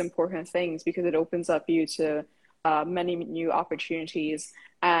most important things because it opens up you to many new opportunities.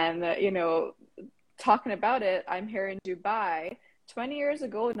 And talking about it, I'm here in Dubai. 20 years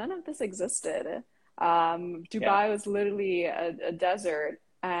ago, none of this existed. Yeah. Dubai was literally a desert,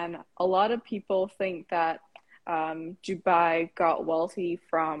 and a lot of people think that Dubai got wealthy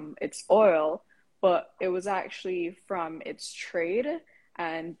from its oil, but it was actually from its trade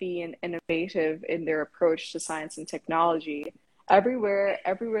and being innovative in their approach to science and technology. Everywhere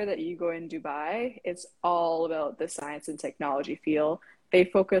that you go in Dubai, it's all about the science and technology field. They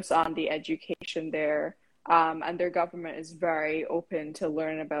focus on the education there, and their government is very open to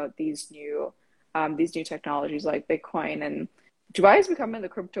learn about these new technologies like Bitcoin. And Dubai is becoming the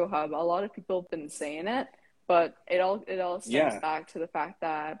crypto hub. A lot of people have been saying it, but it all stems Yeah. back to the fact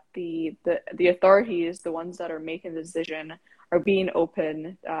that the authorities, the ones that are making the decision, are being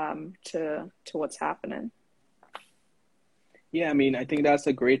open to what's happening. Yeah, I mean, I think that's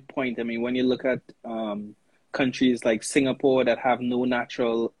a great point. I mean, when you look at countries like Singapore that have no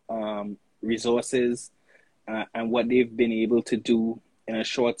natural resources, and what they've been able to do in a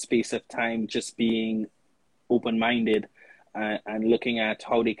short space of time, just being open-minded and looking at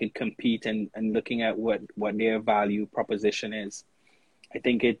how they could compete and looking at what their value proposition is. I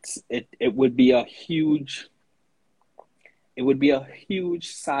think it would be a huge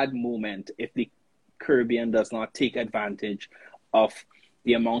sad moment if the Caribbean does not take advantage of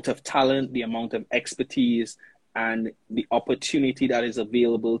the amount of talent, the amount of expertise, and the opportunity that is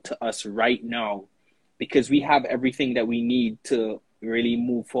available to us right now, because we have everything that we need to really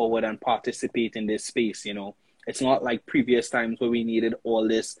move forward and participate in this space. It's not like previous times where we needed all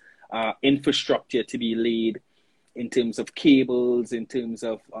this infrastructure to be laid in terms of cables, in terms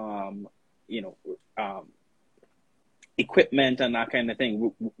of you know, um, equipment and that kind of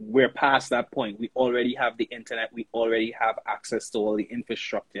thing. We're past that point. We already have the internet. We already have access to all the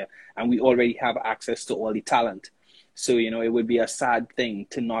infrastructure, and we already have access to all the talent. So, it would be a sad thing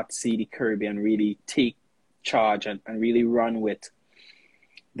to not see the Caribbean really take charge and really run with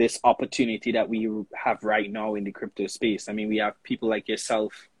this opportunity that we have right now in the crypto space. I mean, we have people like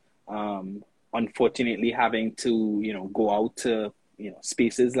yourself, unfortunately having to, go out to,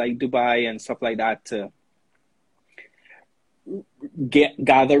 spaces like Dubai and stuff like that to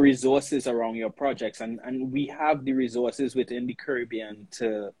gather resources around your projects, and we have the resources within the Caribbean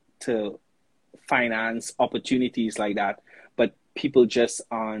to finance opportunities like that, but people just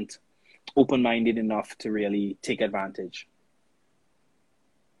aren't open-minded enough to really take advantage.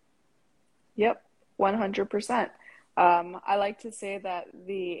 Yep, 100%. I like to say that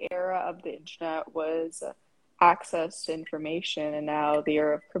the era of the internet was access to information, and now the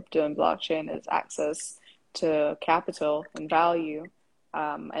era of crypto and blockchain is access to capital and value.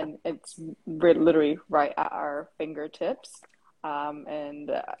 And it's literally right at our fingertips. And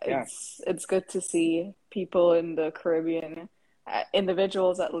Yeah. it's good to see people in the Caribbean,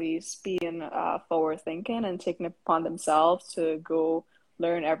 individuals at least, being forward thinking and taking it upon themselves to go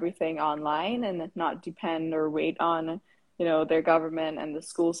learn everything online and not depend or wait on, their government and the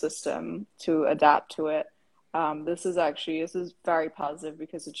school system to adapt to it. This is very positive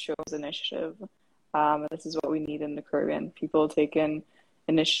because it shows initiative. This is what we need in the Caribbean. People taking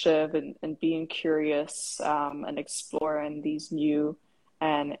initiative and being curious, and exploring these new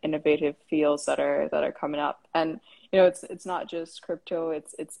and innovative fields that are coming up. And it's not just crypto.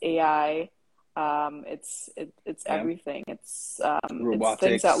 It's AI. It's Yeah. everything. It's things that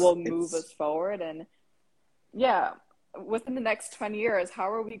Robotics. will move It's us forward. And yeah, within the next 20 years,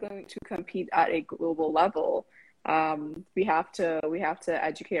 how are we going to compete at a global level? We have to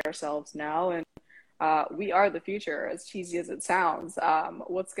educate ourselves now, and we are the future, as cheesy as it sounds.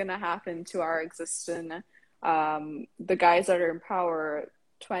 What's going to happen to our existing, the guys that are in power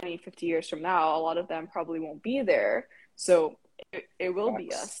 20, 50 years from now? A lot of them probably won't be there. So it will be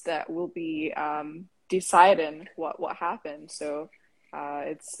facts. us that will be deciding what happened. So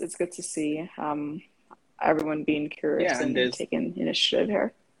it's good to see. everyone being curious Yeah, and taking initiative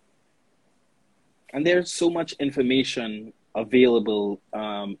here. and there's so much information available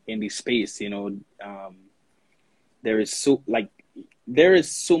in the space. There is there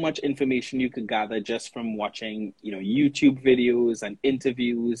is so much information you could gather just from watching, YouTube videos and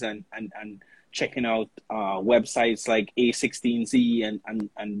interviews and checking out websites like A16Z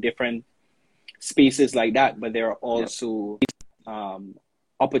and different spaces like that. But there are also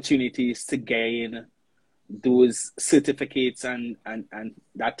opportunities to gain those certificates and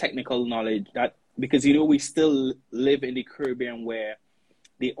that technical knowledge, that because we still live in the Caribbean where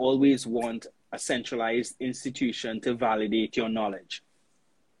they always want a centralized institution to validate your knowledge.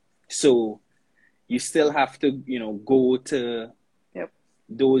 So you still have to, go to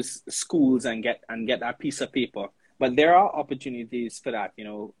those schools and get that piece of paper. But there are opportunities for that.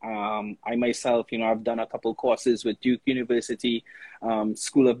 I myself, I've done a couple courses with Duke University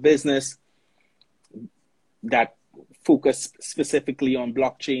School of Business that focus specifically on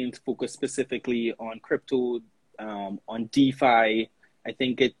blockchain, focus specifically on crypto, on DeFi.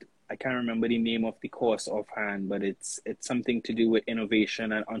 I can't remember the name of the course offhand, but it's something to do with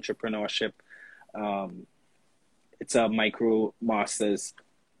innovation and entrepreneurship. It's a micro masters,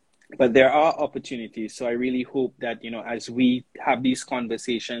 but there are opportunities. So I really hope that, as we have these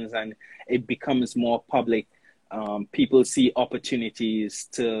conversations and it becomes more public, people see opportunities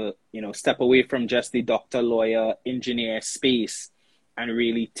to, step away from just the doctor, lawyer, engineer space and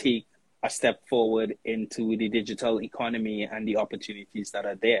really take a step forward into the digital economy and the opportunities that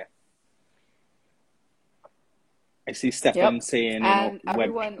are there. I see Stefan saying,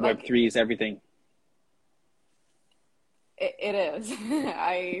 Web3 is everything. It is.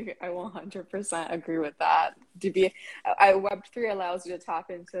 I 100% agree with that. Web3 allows you to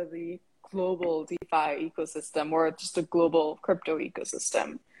tap into the global DeFi ecosystem, or just a global crypto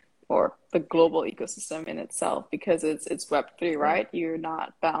ecosystem, or the global ecosystem in itself, because it's Web3, right? You're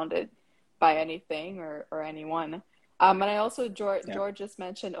not bounded by anything or anyone. And I also, George just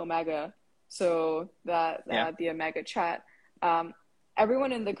mentioned Omega. So the Omega chat,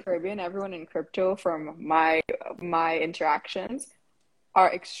 everyone in the Caribbean, everyone in crypto from my interactions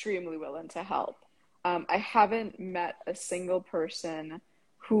are extremely willing to help. I haven't met a single person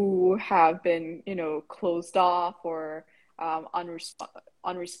who have been, closed off or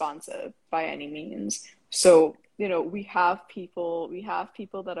unresponsive by any means. So, we have people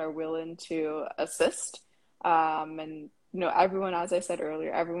that are willing to assist. And everyone, as I said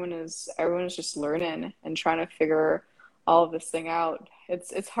earlier, everyone is just learning and trying to figure all of this thing out.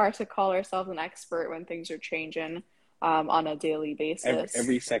 It's hard to call ourselves an expert when things are changing on a daily basis.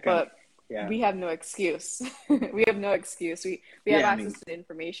 Every second. But we have no excuse. We have no excuse. We have access to the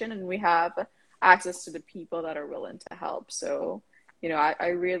information, and we have access to the people that are willing to help. So, I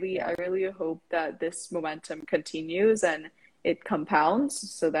really hope that this momentum continues and it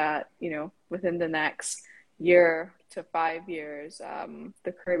compounds, so that, within the next year to 5 years,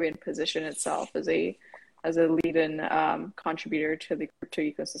 the Caribbean position itself as a leading contributor to the crypto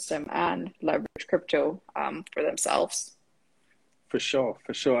ecosystem and leverage crypto for themselves. For sure.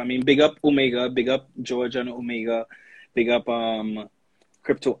 I mean, big up Omega, big up George and Omega, big up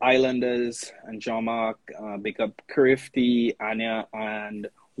Crypto Islanders and Jean-Marc, big up Curifty, Anya, and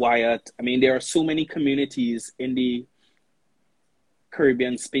Wyatt. I mean, there are so many communities in the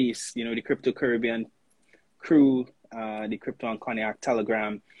Caribbean space, the Crypto Caribbean crew, the Crypto and Cognac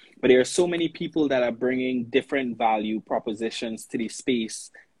Telegram. But there are so many people that are bringing different value propositions to the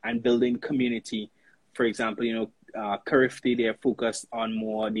space and building community. For example, Curifty, they're focused on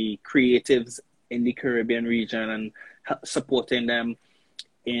more the creatives in the Caribbean region and supporting them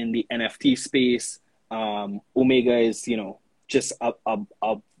in the NFT space. Omega is, just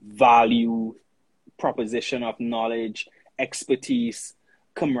a value proposition of knowledge, expertise,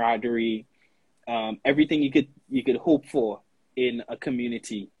 camaraderie, everything you could hope for in a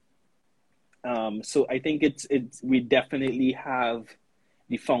community. So I think we definitely have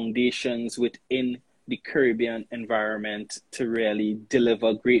the foundations within the Caribbean environment to really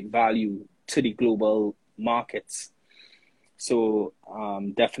deliver great value to the global markets. So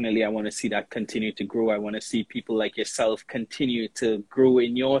definitely I want to see that continue to grow. I want to see people like yourself continue to grow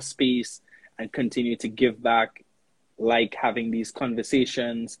in your space and continue to give back, like having these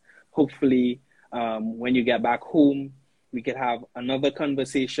conversations. Hopefully, when you get back home, we could have another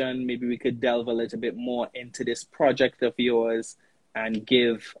conversation. Maybe we could delve a little bit more into this project of yours and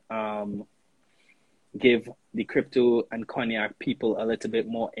give the Crypto and Cognac people a little bit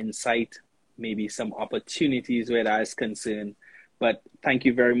more insight, maybe some opportunities where that is concerned. But thank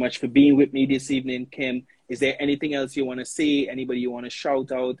you very much for being with me this evening, Kim. is there anything else you want to say? Anybody you want to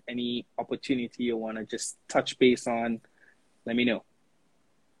shout out? Any opportunity you want to just touch base on? Let me know.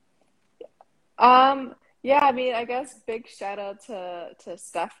 Yeah, I mean, I guess big shout out to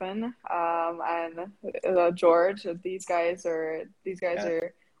Stefan, and George. Yeah.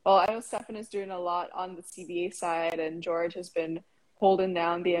 Well, I know Stefan is doing a lot on the CBA side, and George has been holding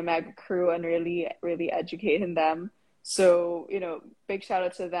down the Omega crew and really educating them. So, big shout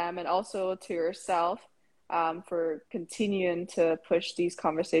out to them, and also to yourself, for continuing to push these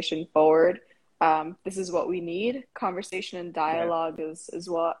conversation forward. This is what we need. Conversation and Yeah. dialogue is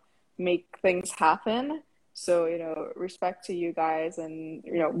what make things happen. So, respect to you guys, and,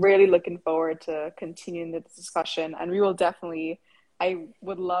 really looking forward to continuing the discussion. And I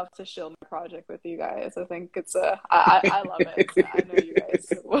would love to share my project with you guys. I think I love it. I know you guys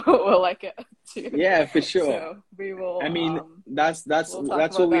will like it too. Yeah, for sure. So we will, I mean, that's we'll talk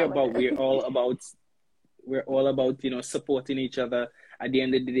what about we're that about. later. We're all about, supporting each other. At the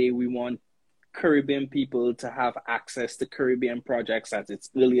end of the day, we want Caribbean people to have access to Caribbean projects at its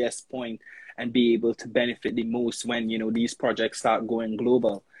earliest point and be able to benefit the most when, these projects start going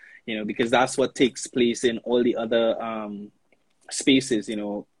global, because that's what takes place in all the other spaces.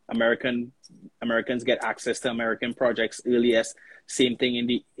 Americans get access to American projects earliest. Same thing in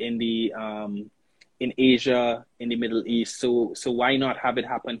Asia, in the Middle East. So why not have it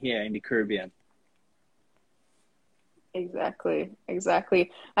happen here in the Caribbean? Exactly.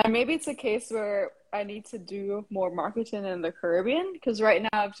 And maybe it's a case where I need to do more marketing in the Caribbean, because right now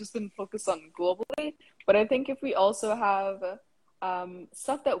I've just been focused on globally. But I think if we also have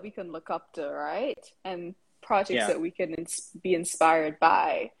stuff that we can look up to, right? And projects Yeah. that we can be inspired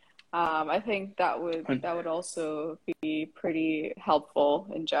by, I think that would also be pretty helpful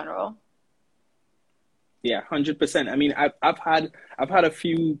in general. Yeah, 100%. I mean, I've had a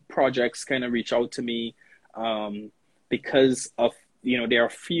few projects kind of reach out to me, because of, there are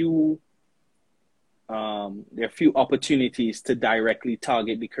few opportunities to directly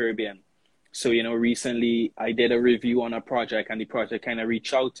target the Caribbean. So, recently I did a review on a project, and the project kind of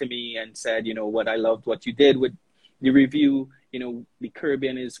reached out to me and said, what I loved what you did with the review. The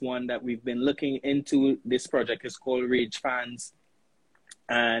Caribbean is one that we've been looking into. This project is called Rage Fans,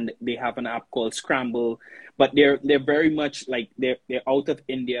 and they have an app called Scramble, but they're very much like they're out of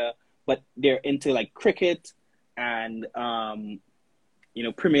India, but they're into like cricket and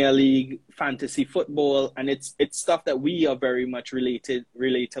Premier League, fantasy football, and it's stuff that we are very much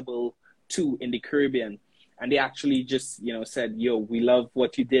relatable to in the Caribbean. And they actually just said, "Yo, we love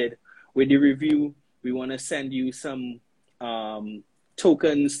what you did with the review. We want to send you some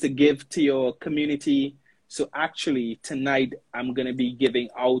tokens to give to your community." So actually tonight I'm gonna be giving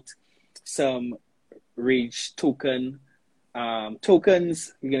out some Rage tokens.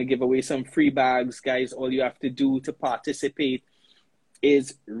 We're gonna give away some free bags, guys. All you have to do to participate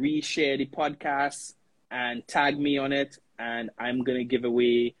is reshare the podcast and tag me on it, and I'm gonna give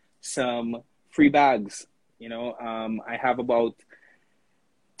away some free bags. I have about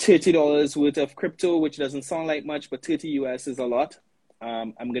 $30 worth of crypto, which doesn't sound like much, but 30 US is a lot.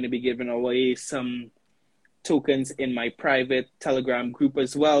 I'm gonna be giving away some tokens in my private Telegram group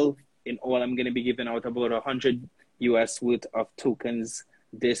as well. In all, I'm going to be giving out about 100 US worth of tokens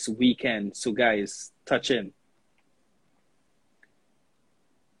this weekend. So guys, touch in.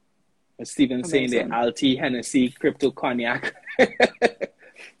 As Steven's saying the Alti Hennessy Crypto Cognac.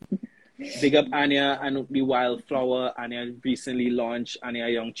 Big up Anya and the Wildflower. Anya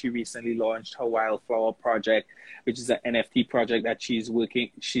Youngchi recently launched her Wildflower project, which is an NFT project that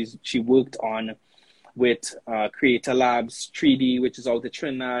she worked on with Creator Labs 3D, which is out of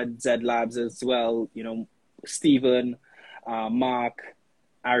Trinidad, Z Labs as well, Stephen, Mark,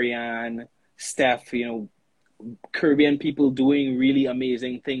 Ariane, Steph, Caribbean people doing really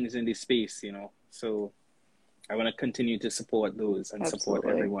amazing things in this space, So I want to continue to support those and support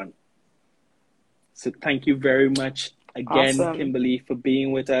everyone. So thank you very much again, Awesome. Kimberly, for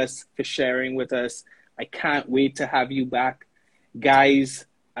being with us, for sharing with us. I can't wait to have you back. Guys,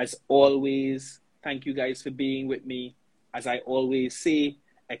 as always, thank you guys for being with me. As I always say,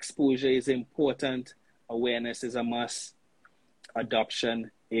 exposure is important. Awareness is a must.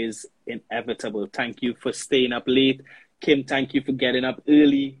 Adoption is inevitable. Thank you for staying up late. Kim, thank you for getting up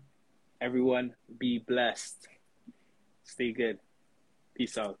early. Everyone, be blessed. Stay good.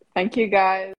 Peace out. Thank you, guys.